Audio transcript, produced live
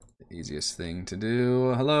easiest thing to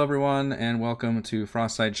do. Hello, everyone, and welcome to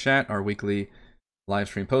Frostside Chat, our weekly live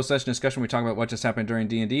stream post-session discussion. We talk about what just happened during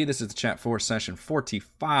D&D. This is the chat for session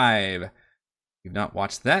 45. If you've not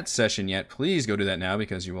watched that session yet, please go do that now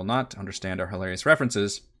because you will not understand our hilarious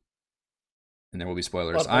references, and there will be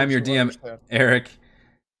spoilers. I'm your DM, Eric,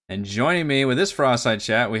 and joining me with this Frostside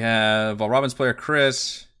Chat, we have Robin's player,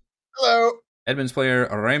 Chris. Hello. Edmund's player,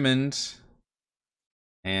 Raymond.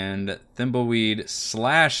 And Thimbleweed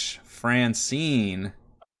 / Francine.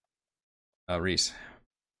 Reese.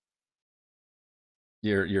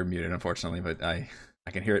 You're muted, unfortunately, but I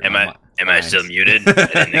can hear it. Am I still muted? I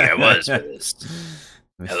didn't think I was for this.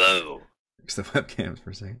 Hello. Fix the webcams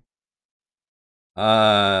for a second.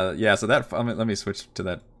 Yeah. So that let me switch to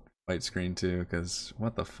that white screen too, because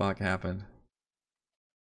what the fuck happened?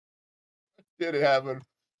 Did it happen?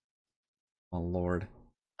 Oh Lord.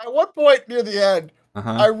 At one point near the end, Uh-huh.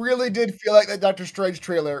 I really did feel like that Doctor Strange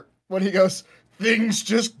trailer when he goes, "Things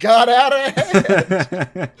just got out of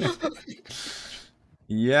hand."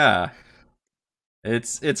 Yeah.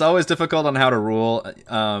 It's always difficult on how to rule,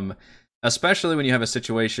 especially when you have a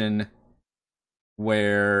situation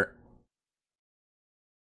where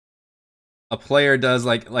a player does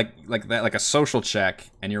like that, like a social check,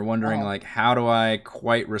 and you're wondering like, how do I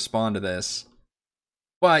quite respond to this?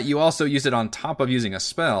 But you also use it on top of using a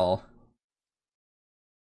spell.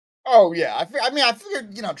 Oh yeah, I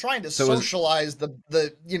figured trying to socialize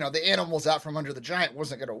the animals out from under the giant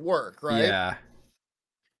wasn't going to work, right? Yeah.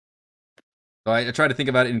 So I tried to think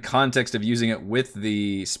about it in context of using it with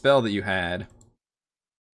the spell that you had.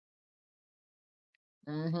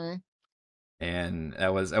 Mm-hmm. And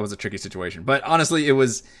that was a tricky situation. But honestly,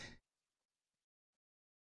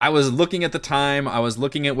 I was looking at the time, I was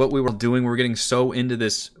looking at what we were doing. We were getting so into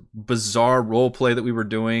this bizarre role play that we were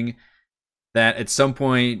doing that at some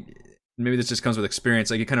point, maybe this just comes with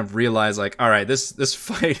experience, like you kind of realize, like, all right, this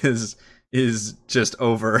fight is just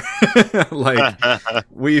over. Like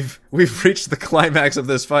we've reached the climax of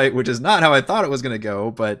this fight, which is not how I thought it was going to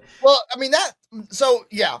go. But well, I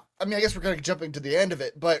guess we're going to jump into the end of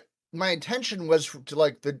it. But my intention was for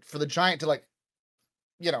the giant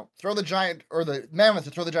to throw the giant, or the mammoth to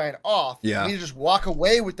throw the giant off. Yeah. Me to just walk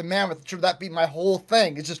away with the mammoth. Should that be my whole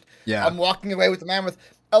thing? It's just, yeah, I'm walking away with the mammoth.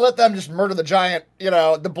 I'll let them just murder the giant,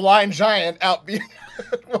 the blind giant out. And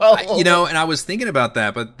I was thinking about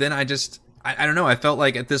that, but then I don't know. I felt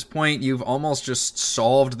like at this point, you've almost just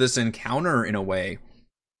solved this encounter in a way.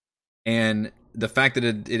 And the fact that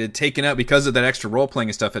it had taken up, because of that extra role-playing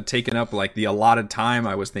and stuff, had taken up like the allotted time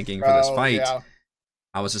I was thinking for this fight. Yeah.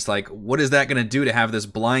 I was just like, what is that going to do to have this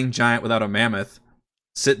blind giant without a mammoth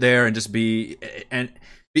sit there and just be... And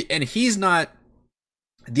he's not...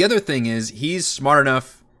 The other thing is, he's smart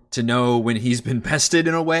enough to know when he's been bested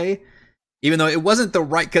in a way, even though it wasn't the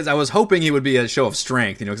right, because I was hoping he would be a show of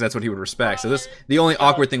strength, because that's what he would respect. So the only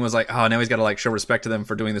awkward thing was like, oh, now he's got to like show respect to them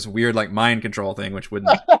for doing this weird like mind control thing, which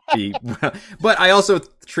wouldn't be. But I also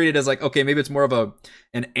treat it as like, okay, maybe it's more of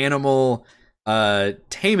an animal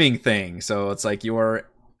taming thing. So it's like your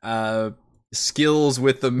skills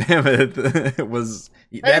with the mammoth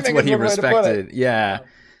that's what he respected. Yeah.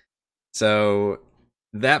 So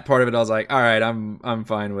that part of it, I was like, all right, I'm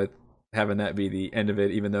fine with having that be the end of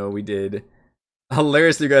it, even though we did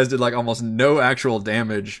hilariously, you guys did like almost no actual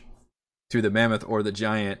damage to the mammoth or the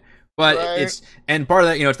giant. But right. And part of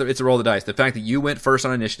that, it's a roll of the dice. The fact that you went first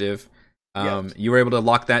on initiative, you were able to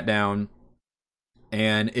lock that down,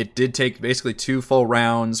 and it did take basically 2 full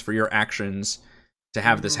rounds for your actions to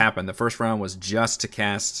have this happen. The first round was just to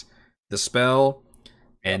cast the spell,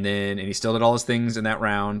 and he still did all his things in that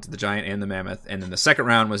round, the giant and the mammoth. And then the second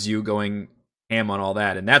round was you going ham on all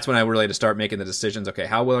that. And that's when I really had to start making the decisions. Okay,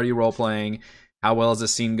 how well are you role-playing? How well is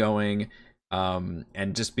this scene going?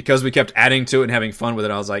 And just because we kept adding to it and having fun with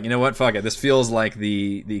it, I was like, you know what? Fuck it. This feels like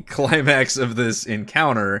the climax of this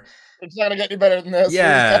encounter. It's not going to get any better than this.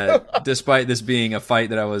 Yeah, despite this being a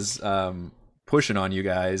fight that I was pushing on you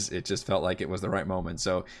guys, it just felt like it was the right moment.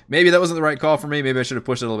 So maybe that wasn't the right call for me. Maybe I should have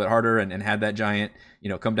pushed it a little bit harder and had that giant,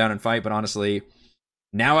 come down and fight. But honestly,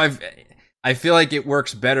 now I feel like it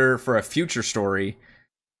works better for a future story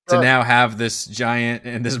to now have this giant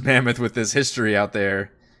and this mammoth with this history out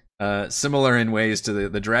there, similar in ways to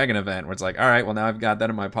the dragon event, where it's like, all right, well now I've got that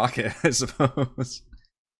in my pocket, I suppose.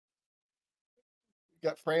 You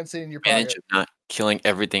got Francine in your pocket. And not killing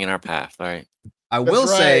everything in our path, all right? I will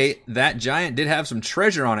say that giant did have some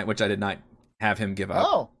treasure on it, which I did not have him give up.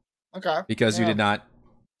 Oh, okay. Because you did not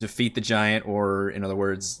defeat the giant, or in other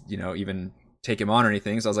words, even take him on or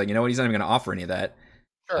anything. So I was like, you know what, he's not even going to offer any of that.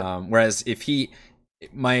 Sure. Whereas if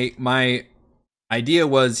my idea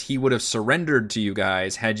was he would have surrendered to you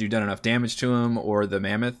guys had you done enough damage to him or the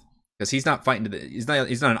mammoth. Because he's not fighting he's not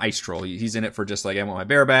an ice troll. He's in it for just like, I want my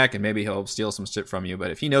bear back, and maybe he'll steal some shit from you. But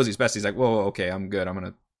if he knows he's best, he's like, whoa, okay, I'm good. I'm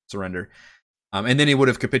gonna surrender. And then he would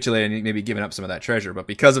have capitulated and maybe given up some of that treasure. But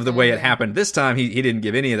because of the way it happened this time, he didn't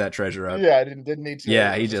give any of that treasure up. Yeah, I didn't need to.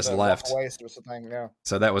 Yeah, he just left. Waste or something. Yeah.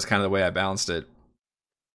 So that was kind of the way I balanced it.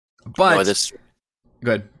 But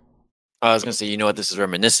good. I was gonna say, you know what this is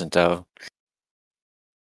reminiscent of?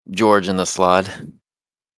 George and the Slod.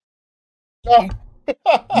 Oh.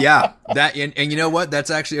 Yeah, that and you know what? That's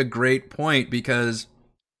actually a great point, because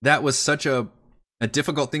that was such a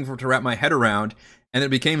difficult thing to wrap my head around, and it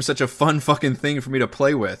became such a fun fucking thing for me to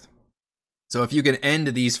play with. So if you can end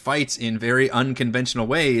these fights in very unconventional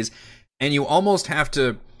ways, and you almost have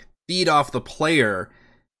to feed off the player,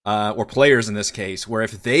 or players in this case, where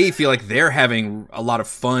if they feel like they're having a lot of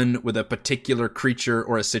fun with a particular creature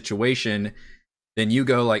or a situation, then you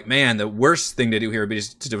go like, man, the worst thing to do here would be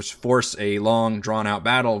just to just force a long, drawn-out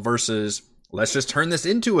battle versus let's just turn this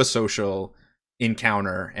into a social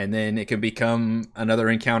encounter, and then it can become another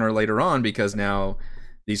encounter later on because now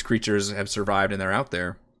these creatures have survived and they're out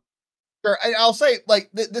there. Sure, and I'll say, like,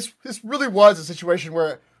 this really was a situation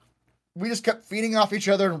where we just kept feeding off each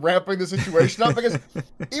other and ramping the situation up, because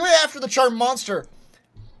even after the charm monster,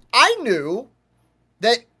 I knew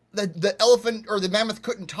that the elephant or the mammoth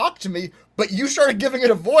couldn't talk to me, but you started giving it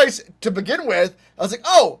a voice to begin with. I was like,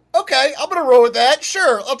 oh, okay, I'm gonna roll with that.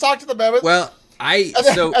 Sure, I'll talk to the mammoth. Well, and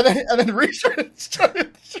then Reese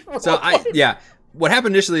started. Yeah. What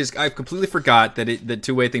happened initially is I completely forgot that the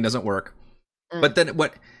two-way thing doesn't work. But then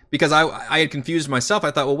because I had confused myself,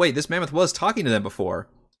 I thought, well, wait, this mammoth was talking to them before.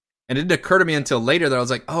 And it didn't occur to me until later that I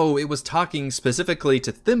was like, oh, it was talking specifically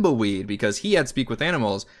to Thimbleweed because he had speak with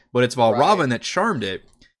animals, but it's Valravn that charmed it.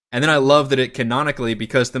 And then I love that it canonically,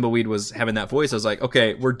 because Thimbleweed was having that voice, I was like,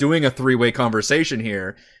 okay, we're doing a three-way conversation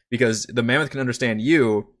here, because the mammoth can understand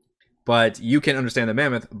you, but you can't understand the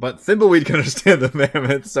mammoth, but Thimbleweed can understand the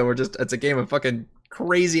mammoth, so it's a game of fucking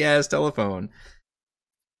crazy-ass telephone.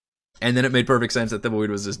 And then it made perfect sense that Thimbleweed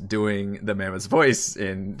was just doing the mammoth's voice,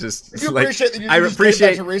 and just I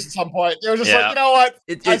appreciate to Reese at some point. It was just like, you know what?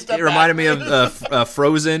 It reminded me of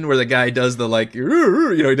Frozen, where the guy does the like, he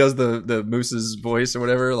does the moose's voice or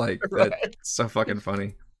whatever. Like, that's so fucking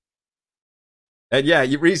funny. And yeah,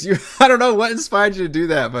 Reese, I don't know what inspired you to do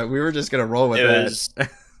that, but we were just gonna roll with that.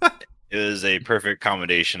 It was a perfect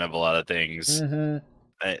combination of a lot of things. Mm-hmm.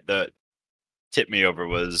 That tipped me over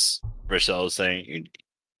was Rochelle saying,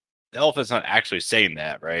 the elephant's not actually saying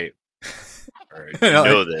that, right? Or you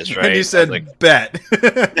know this, right? And you said, like, bet.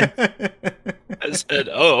 I said,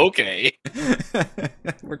 oh, okay.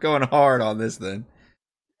 We're going hard on this then.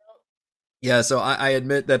 Yeah, so I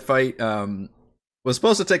admit that fight was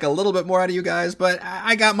supposed to take a little bit more out of you guys, but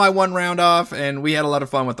I got my one round off, and we had a lot of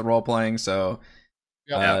fun with the role playing, so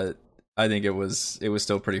I think it was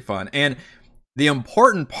still pretty fun. And the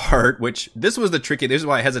important part, which this is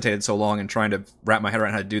why I hesitated so long in trying to wrap my head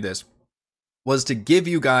around how to do this, was to give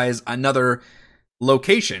you guys another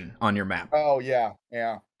location on your map. Oh, yeah.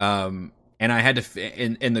 And I had to,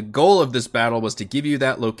 and the goal of this battle was to give you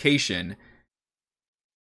that location,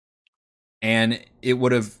 and it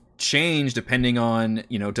would have changed depending on,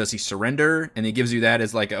 does he surrender? And he gives you that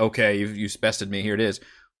as like, okay, you've bested me, here it is.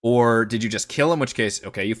 Or did you just kill him? In which case,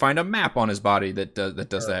 okay, you find a map on his body that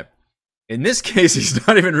does that. In this case, he's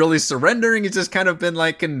not even really surrendering. He's just kind of been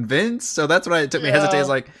like convinced. So that's what it took me to hesitate. It's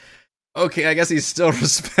like, okay, I guess he still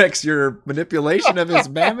respects your manipulation of his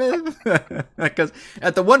mammoth. Because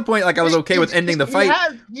at the one point, like, I was okay with ending the fight.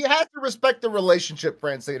 He has to respect the relationship,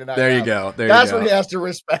 Francine and I. There you go. That's what he has to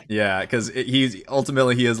respect. Yeah, because he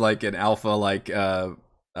is like an alpha, like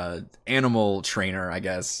animal trainer, I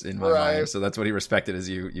guess, in my mind. So that's what he respected, is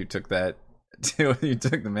you took that. You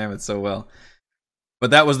took the mammoth so well. But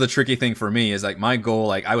that was the tricky thing for me, is like my goal,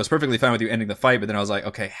 like I was perfectly fine with you ending the fight, but then I was like,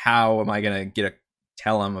 okay, how am I going to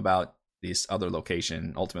tell him about this other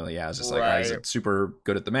location? Ultimately, yeah, it's just like, he's super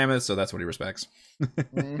good at the mammoth, so that's what he respects.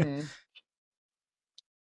 Mm-hmm.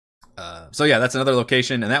 So yeah, that's another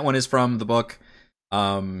location, and that one is from the book.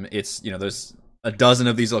 It's, there's a dozen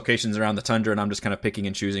of these locations around the tundra, and I'm just kind of picking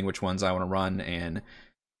and choosing which ones I want to run, and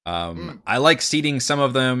I like seeding some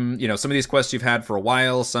of them. Some of these quests you've had for a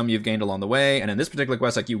while, some you've gained along the way, and in this particular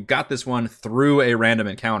quest, like, you got this one through a random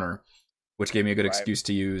encounter, which gave me a good excuse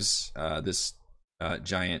to use this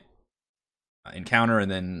giant encounter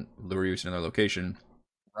and then lure you to another location.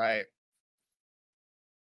 Right.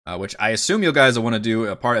 which I assume you guys will want to do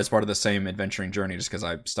as part of the same adventuring journey, just because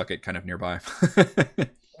I stuck it kind of nearby.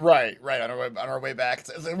 Right. On our way back,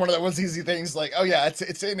 it's one of those easy things. Like, oh yeah,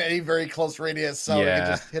 it's in a very close radius, so we can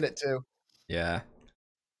just hit it too. Yeah.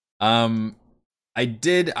 I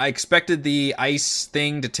expected the ice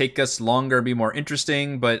thing to take us longer, be more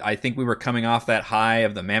interesting, but I think we were coming off that high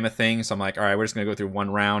of the mammoth thing, so I'm like, all right, we're just gonna go through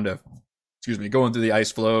one round of, going through the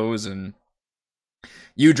ice flows, and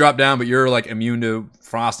you drop down, but you're like immune to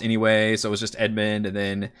frost anyway, so it was just Edmund, and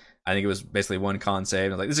then I think it was basically one con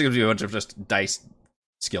save. I was like, this is gonna be a bunch of just dice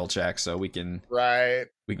skill checks, so we can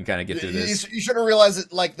kind of get through this. You should have realized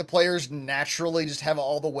that like the players naturally just have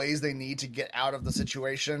all the ways they need to get out of the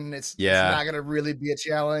situation. It's not going to really be a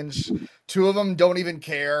challenge. Two of them don't even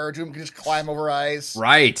care. Two of them can just climb over ice.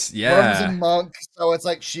 Right. Yeah. Worms and Monk. So it's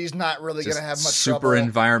like she's not really going to have much super trouble.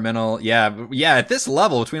 Environmental. Yeah. Yeah. At this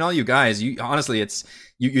level, between all you guys, you honestly, it's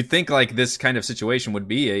you'd think like this kind of situation would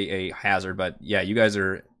be a hazard, but yeah, you guys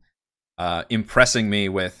are impressing me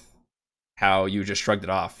with how you just shrugged it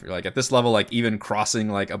off. You're like, at this level, like even crossing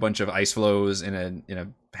like a bunch of ice flows in a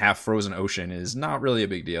half frozen ocean is not really a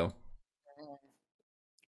big deal.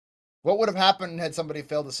 What would have happened had somebody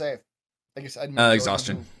failed to save? I guess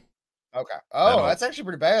exhaustion. Okay. Oh, that's actually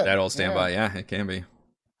pretty bad. That'll stand by. Yeah, it can be.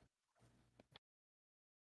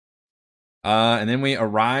 And then we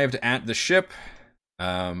arrived at the ship.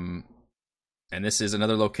 And this is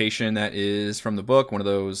another location that is from the book, one of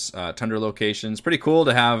those tundra locations. Pretty cool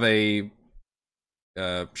to have a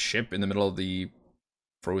ship in the middle of the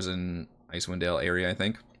frozen Icewind Dale area, I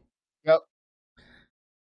think. Yep.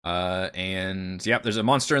 And yep, there's a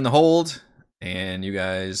monster in the hold, and you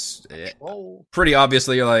guys pretty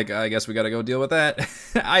obviously are like, I guess we got to go deal with that.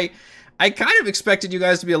 I kind of expected you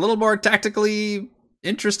guys to be a little more tactically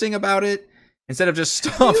interesting about it instead of just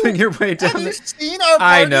stomping your way down. Have you seen our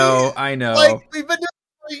party? I know. Like, we've been doing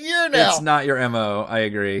it for a year now. It's not your MO. I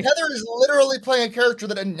agree. Heather is literally playing a character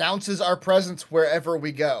that announces our presence wherever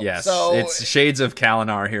we go. Yes, so it's shades of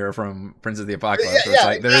Kalinar here from Prince of the Apocalypse. It's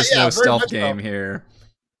like there is no stealth game here.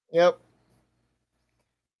 Yep.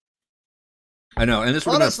 I know, and this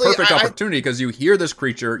would have been a perfect opportunity because you hear this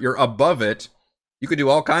creature, you're above it. You could do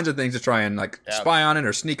all kinds of things to try and like spy on it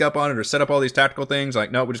or sneak up on it or set up all these tactical things.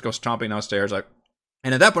 Like, no, we just go stomping downstairs. Like,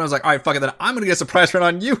 and at that point, I was like, all right, fuck it, then I'm gonna get a surprise run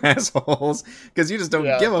on you assholes because you just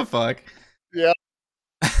don't give a fuck. Yeah.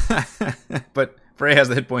 But Frey has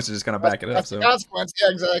the hit points to just kind of back it up. That's so the consequence.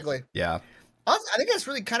 Yeah, exactly. Yeah. I think that's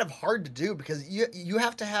really kind of hard to do because you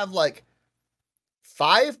have to have like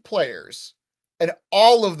 5 players, and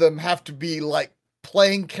all of them have to be like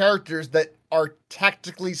playing characters that are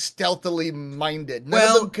tactically stealthily minded. None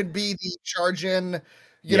of them could be the charge in,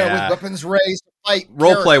 with weapons raised fight.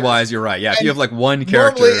 Roleplay wise, you're right. Yeah, if you have like one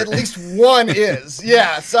character, normally at least one is.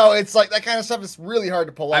 Yeah, so it's like that kind of stuff is really hard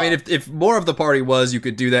to pull off. I mean, if more of the party was, you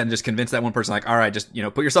could do that and just convince that one person, like, all right, just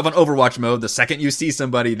put yourself on Overwatch mode. The second you see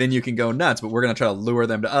somebody, then you can go nuts. But we're gonna try to lure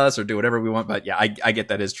them to us or do whatever we want. But yeah, I get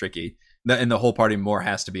that is tricky. And the whole party more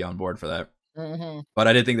has to be on board for that. Mm-hmm. But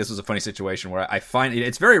I did think this was a funny situation where I find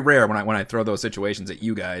it's very rare when I throw those situations at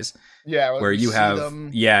you guys. Yeah, where you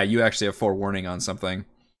have you actually have forewarning on something,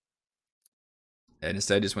 and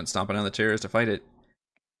instead just went stomping on the chairs to fight it.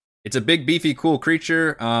 It's a big, beefy, cool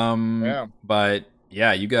creature. But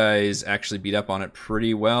yeah, you guys actually beat up on it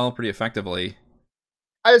pretty effectively.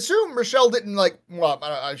 I assume Rochelle didn't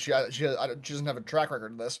she doesn't have a track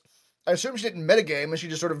record of this. I assume she didn't metagame and she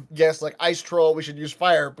just sort of guessed like ice troll. We should use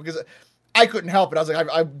fire because I couldn't help it. I was like,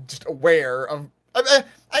 I'm just aware of.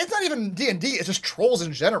 It's not even D&D. It's just trolls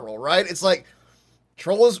in general, right? It's like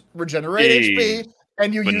trolls regenerate HP,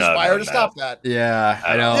 and you use fire to stop that. Yeah,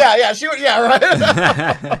 I know. Yeah,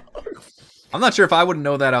 right. I'm not sure if I would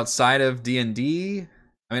know that outside of D&D.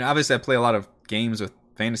 I mean, obviously, I play a lot of games with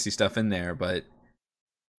fantasy stuff in there, but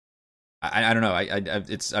I don't know.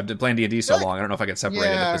 I've been playing D&D so long. I don't know if I can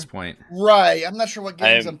separate it at this point. Right. I'm not sure what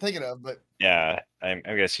games I'm thinking of, but yeah, I'm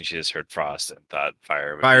guessing she just heard Frost and thought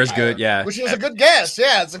fire. Fire's good. Yeah, which is a good guess.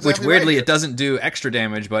 Yeah, it's exactly which weirdly it doesn't do extra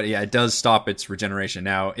damage, but yeah, it does stop its regeneration.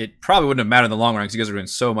 Now it probably wouldn't have mattered in the long run because you guys are doing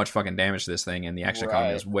so much fucking damage to this thing, and the action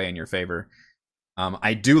economy is way in your favor.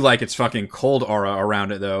 I do like its fucking cold aura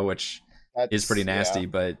around it though, which is pretty nasty.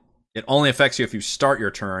 But it only affects you if you start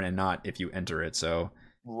your turn and not if you enter it. So.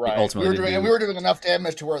 Right. Ultimately, we were doing enough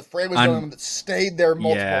damage to where Frey was the one that stayed there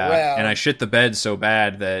multiple rounds. And I shit the bed so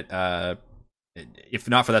bad that if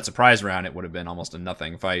not for that surprise round, it would have been almost a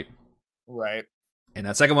nothing fight. Right. And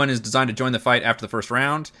that second one is designed to join the fight after the first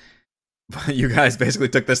round. But you guys basically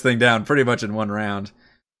took this thing down pretty much in one round.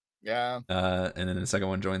 Yeah. And then the second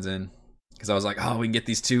one joins in. Because I was like, oh, we can get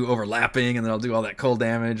these two overlapping and then I'll do all that cold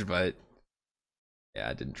damage, but Yeah,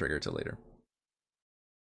 it didn't trigger till later.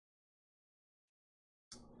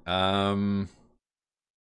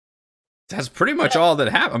 That's pretty much all that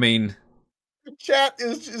happened. I mean, Chat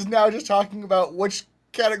is now just talking about which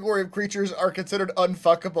category of creatures are considered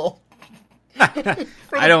unfuckable.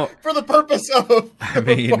 For the purpose of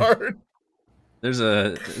a bard. There's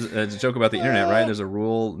a joke about the internet, right? There's a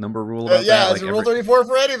number rule about that. Yeah, there's a rule 34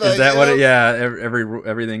 for anything. Is that what it? Yeah,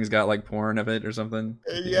 everything's got like porn of it or something.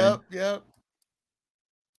 Yep.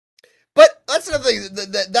 But that's another thing.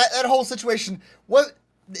 That whole situation. What?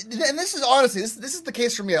 And this is honestly, this is the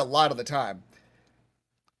case for me a lot of the time.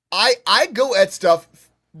 I go at stuff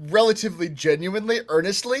relatively genuinely,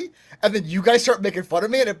 earnestly, and then you guys start making fun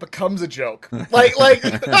of me, and it becomes a joke. Like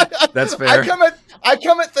that's fair. I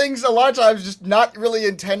come at things a lot of times just not really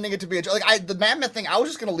intending it to be a joke. Like the mammoth thing, I was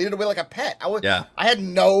just gonna lead it away like a pet. I had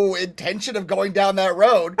no intention of going down that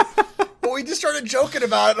road. But we just started joking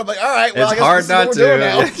about it. I'm like, all right, well, it's I guess hard this is not what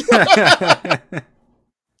we're doing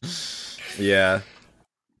now. Yeah.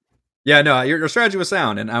 Yeah, no, your strategy was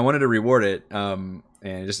sound, and I wanted to reward it, and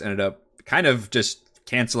it just ended up kind of just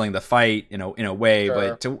canceling the fight in a way,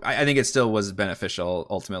 Sure. but I think it still was beneficial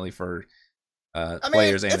ultimately for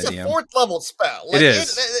players and the DM. It's a 4th level spell. Like, it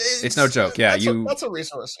is. It's no joke. Yeah, that's a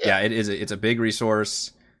resource. Yeah, it is. It's a big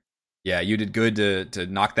resource. Yeah, you did good to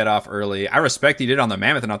knock that off early. I respect you did on the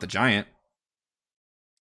mammoth and not the giant.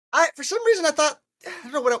 For some reason, I thought, I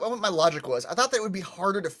don't know what my logic was. I thought that it would be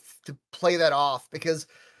harder to play that off because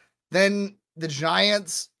then the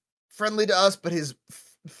giant's friendly to us, but his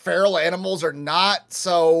feral animals are not.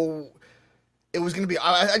 So it was going to be,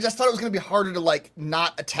 I just thought it was going to be harder to like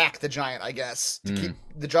not attack the giant, I guess, to keep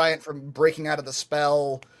the giant from breaking out of the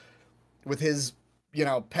spell with his,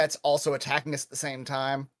 pets also attacking us at the same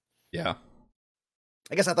time. Yeah.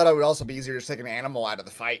 I guess I thought it would also be easier to take an animal out of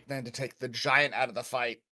the fight than to take the giant out of the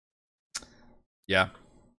fight. Yeah.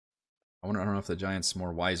 I don't know if the giant's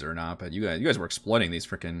more wiser or not, but you guys were exploiting these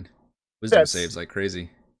freaking wisdom saves like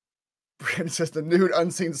crazy. It's just the nude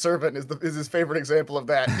unseen servant is his favorite example of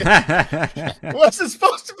that. Was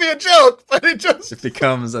supposed to be a joke, but it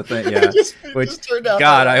becomes a thing. Yeah, it just turned out.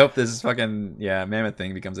 God, I hope this fucking mammoth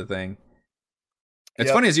thing becomes a thing.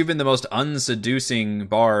 It's funny as you've been the most unseducing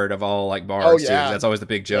bard of all like bards. Oh, yeah. Too. That's always the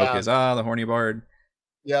big joke is the horny bard.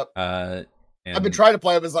 Yep. And I've been trying to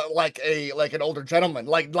play him as like an older gentleman,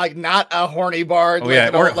 like not a horny bard. Oh yeah,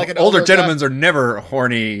 an older gentlemen are never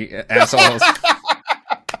horny assholes.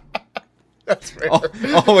 That's fair.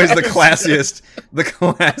 Always the classiest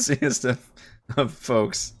of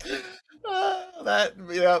folks.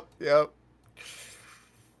 Yep.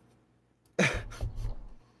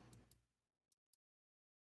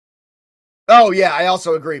 Oh yeah, I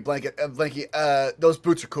also agree, Blanky. Those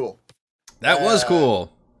boots are cool. That was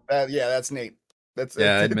cool. Yeah, that's neat.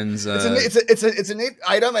 Edmund's. It's a neat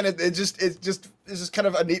item, and it's just kind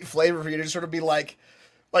of a neat flavor for you to just sort of be like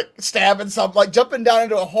stabbing like jumping down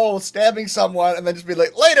into a hole, stabbing someone, and then just be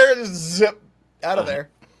like later, just zip out of there.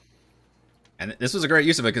 And this was a great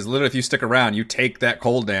use of it because literally, if you stick around, you take that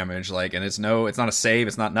cold damage, and it's not a save,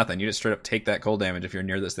 it's not nothing. You just straight up take that cold damage if you're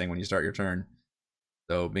near this thing when you start your turn.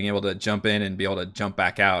 So being able to jump in and be able to jump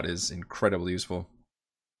back out is incredibly useful.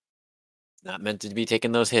 Not meant to be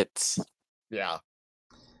taking those hits. Yeah,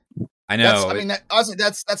 I know. Honestly,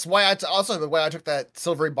 that's why the way I took that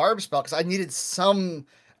Silvery Barb spell because I needed some.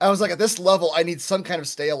 I was like, at this level, I need some kind of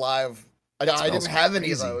stay alive. I didn't have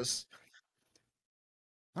any of those.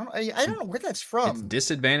 I don't know where that's from. It's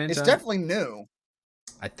disadvantage. It's definitely new.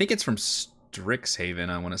 I think it's from Strixhaven.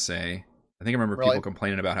 I want to say. I think I remember people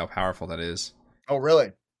complaining about how powerful that is. Oh,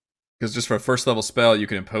 really? Because just for a first level spell, you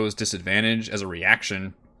can impose disadvantage as a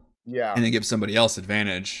reaction. Yeah. And then give somebody else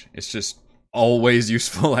advantage. It's just always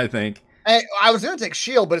useful, I think. I was going to take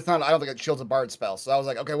shield, but it's not. I don't think shield's a bard spell. So I was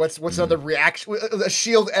like, okay, what's another reaction, a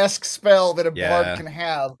shield-esque spell that a bard can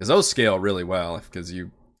have? Because those scale really well. Because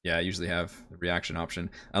you usually have the reaction option.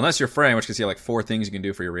 Unless you're Frey, in which case you have like 4 things you can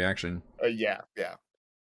do for your reaction. Yeah.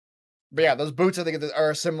 But yeah, those boots I think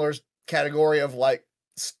are a similar category of like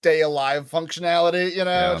stay alive functionality.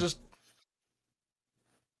 Just.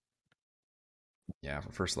 Yeah,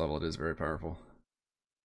 for first level, it is very powerful.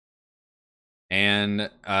 And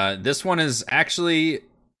this one is actually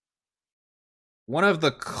one of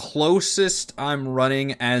the closest I'm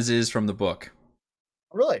running as is from the book.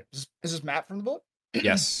 Really? Is this map from the book?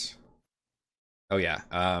 Yes. Oh, yeah.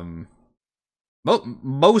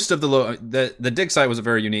 Most of the dig site was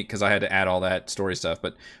very unique because I had to add all that story stuff.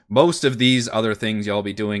 But most of these other things y'all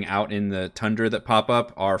be doing out in the tundra that pop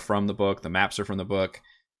up are from the book. The maps are from the book.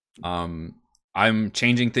 I'm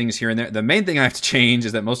changing things here and there. The main thing I have to change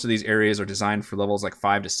is that most of these areas are designed for levels like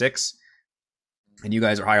 5 to 6. and you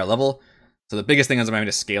guys are higher level. So the biggest thing is I'm having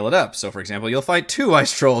to scale it up. So for example, you'll fight 2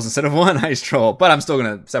 ice trolls instead of 1 ice troll, but I'm still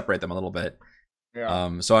going to separate them a little bit.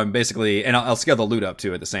 Yeah. So I'm basically, and I'll scale the loot up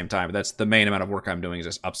too at the same time. But that's the main amount of work I'm doing is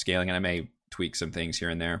just upscaling, and I may tweak some things here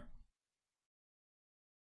and there.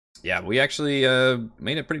 Yeah, we actually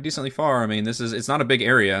made it pretty decently far. I mean, it's not a big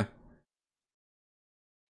area.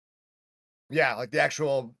 Yeah, like the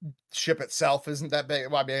actual ship itself isn't that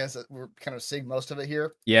big. Well, I mean, I guess we're kind of seeing most of it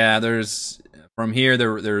here. Yeah, there's from here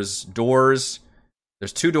there's doors.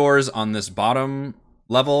 There's 2 doors on this bottom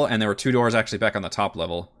level, and there were 2 doors actually back on the top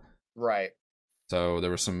level. Right. So there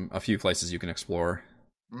were a few places you can explore.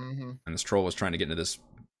 Mm-hmm. And this troll was trying to get into this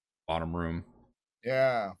bottom room.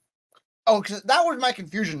 Yeah. Oh, because that was my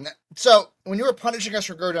confusion. So when you were punishing us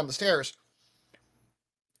for going down the stairs,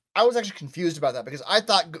 I was actually confused about that because I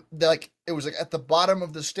thought like it was like at the bottom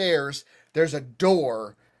of the stairs there's a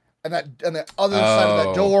door, and the other side of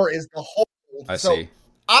that door is the hole. I see.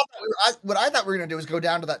 What I thought we were gonna do is go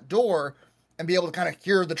down to that door and be able to kind of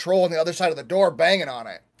hear the troll on the other side of the door banging on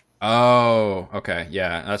it. Oh, okay,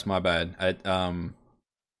 yeah, that's my bad.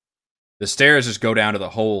 The stairs just go down to the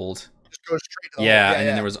hold. Just go straight to the yeah, hole. And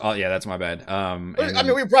then there was that's my bad. I mean,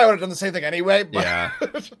 we probably would have done the same thing anyway. But... Yeah,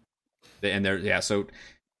 and so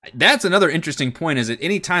that's another interesting point. Is at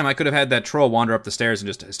any time I could have had that troll wander up the stairs and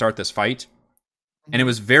just start this fight, and it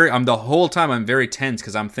was the whole time I'm very tense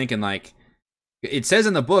because I'm thinking like. It says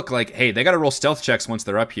in the book, like, hey, they got to roll stealth checks once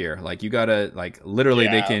they're up here. Like, you got to, like, literally,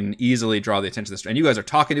 they can easily draw the attention of this. And you guys are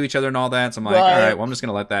talking to each other and all that. So I'm like, all right, well, I'm just going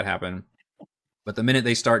to let that happen. But the minute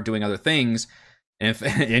they start doing other things,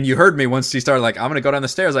 and you heard me once she started, like, I'm going to go down the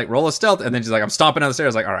stairs, like, roll a stealth. And then she's like, I'm stomping down the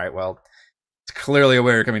stairs. Like, all right, well, it's clearly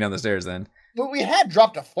aware you're coming down the stairs then. Well, we had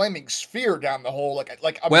dropped a flaming sphere down the hole, like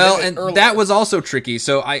a and earlier. That was also tricky.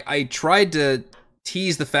 So I tried to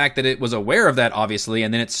tease the fact that it was aware of that, obviously,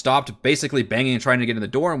 and then it stopped basically banging and trying to get in the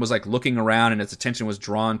door and was like looking around, and its attention was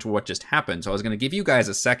drawn to what just happened. So I was going to give you guys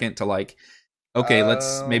a second to like, okay,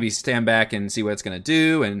 let's maybe stand back and see what it's going to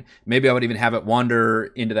do, and maybe I would even have it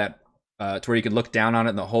wander into that to where you could look down on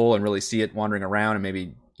it in the hole and really see it wandering around and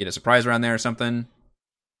maybe get a surprise around there or something.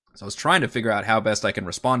 So I was trying to figure out how best I can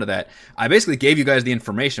respond to that. I basically gave you guys the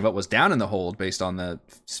information of what was down in the hold based on the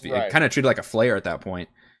sphere. Right. It kind of treated like a flare at that point.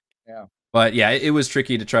 Yeah. But yeah, it was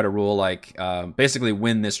tricky to try to rule like basically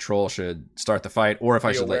when this troll should start the fight, or if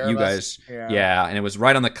I should let you guys. Yeah, and it was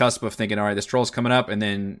right on the cusp of thinking, all right, this troll's coming up, and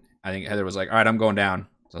then I think Heather was like, all right, I'm going down.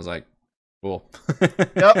 So I was like, cool.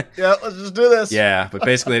 Yep, let's just do this. Yeah, but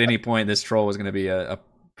basically at any point, this troll was going to be a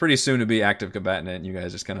pretty soon to be active combatant, and you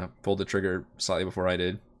guys just kind of pulled the trigger slightly before I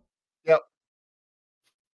did. Yep.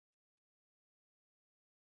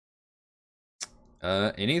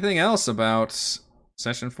 Anything else about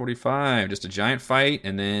Session 45? Just a giant fight,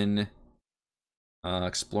 and then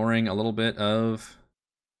exploring a little bit of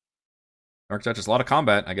Dark Duchess. A lot of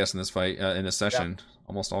combat, I guess, in this fight, in this session. Yep.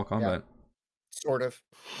 Almost all combat. Yep. Sort of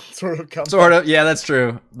combat. Sort of, yeah, that's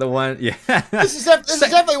true. The one, yeah. This is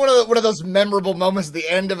definitely one of those memorable moments at the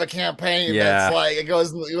end of a campaign. Yeah. That's like it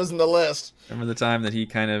goes in the list. Remember the time that he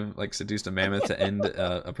kind of like seduced a mammoth to end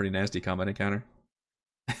a pretty nasty combat encounter?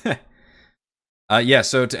 Yeah,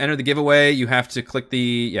 so to enter the giveaway, you have to click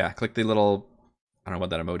the little, I don't know what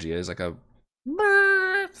that emoji is, like a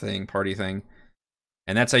party thing.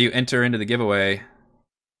 And that's how you enter into the giveaway.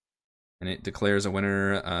 And it declares a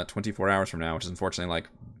winner 24 hours from now, which is unfortunately like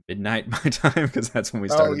midnight my time, because that's when we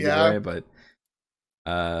started the giveaway. But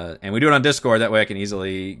and we do it on Discord, that way I can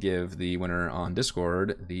easily give the winner on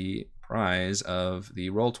Discord the prize of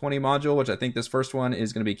the Roll20 module, which I think this first one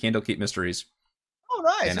is going to be Candlekeep Mysteries. Oh,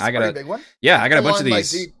 nice! And I got a big one. Yeah, I got a bunch of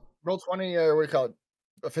these. Like Roll20, what do you call it?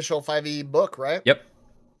 Official 5e book, right? Yep.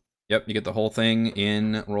 You get the whole thing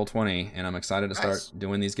in Roll20, and I'm excited to start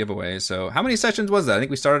doing these giveaways. So, how many sessions was that? I think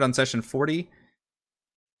we started on session 40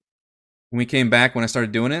 when we came back when I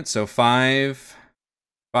started doing it. So 5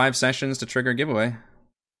 sessions to trigger a giveaway.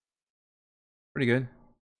 Pretty good.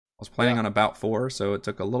 I was planning on about 4, so it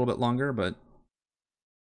took a little bit longer, but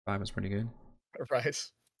 5 was pretty good. Right.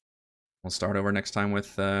 We'll start over next time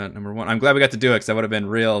with number 1. I'm glad we got to do it, because that would have been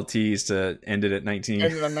real tease to end it at 19.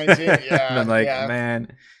 End it on 19, yeah. Been like,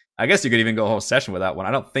 man, I guess you could even go a whole session without one.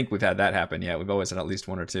 I don't think we've had that happen yet. We've always had at least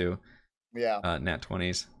 1 or 2. Yeah. Nat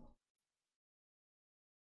 20s.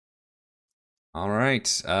 All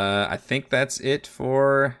right. I think that's it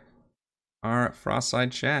for our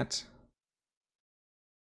Frostside chat.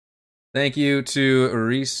 Thank you to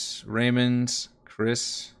Reese, Raymond,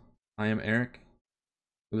 Chris. I am Eric.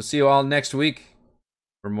 We will see you all next week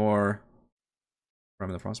for more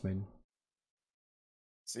Rime of the Frostmaiden.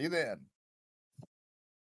 See you then.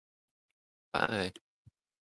 Bye.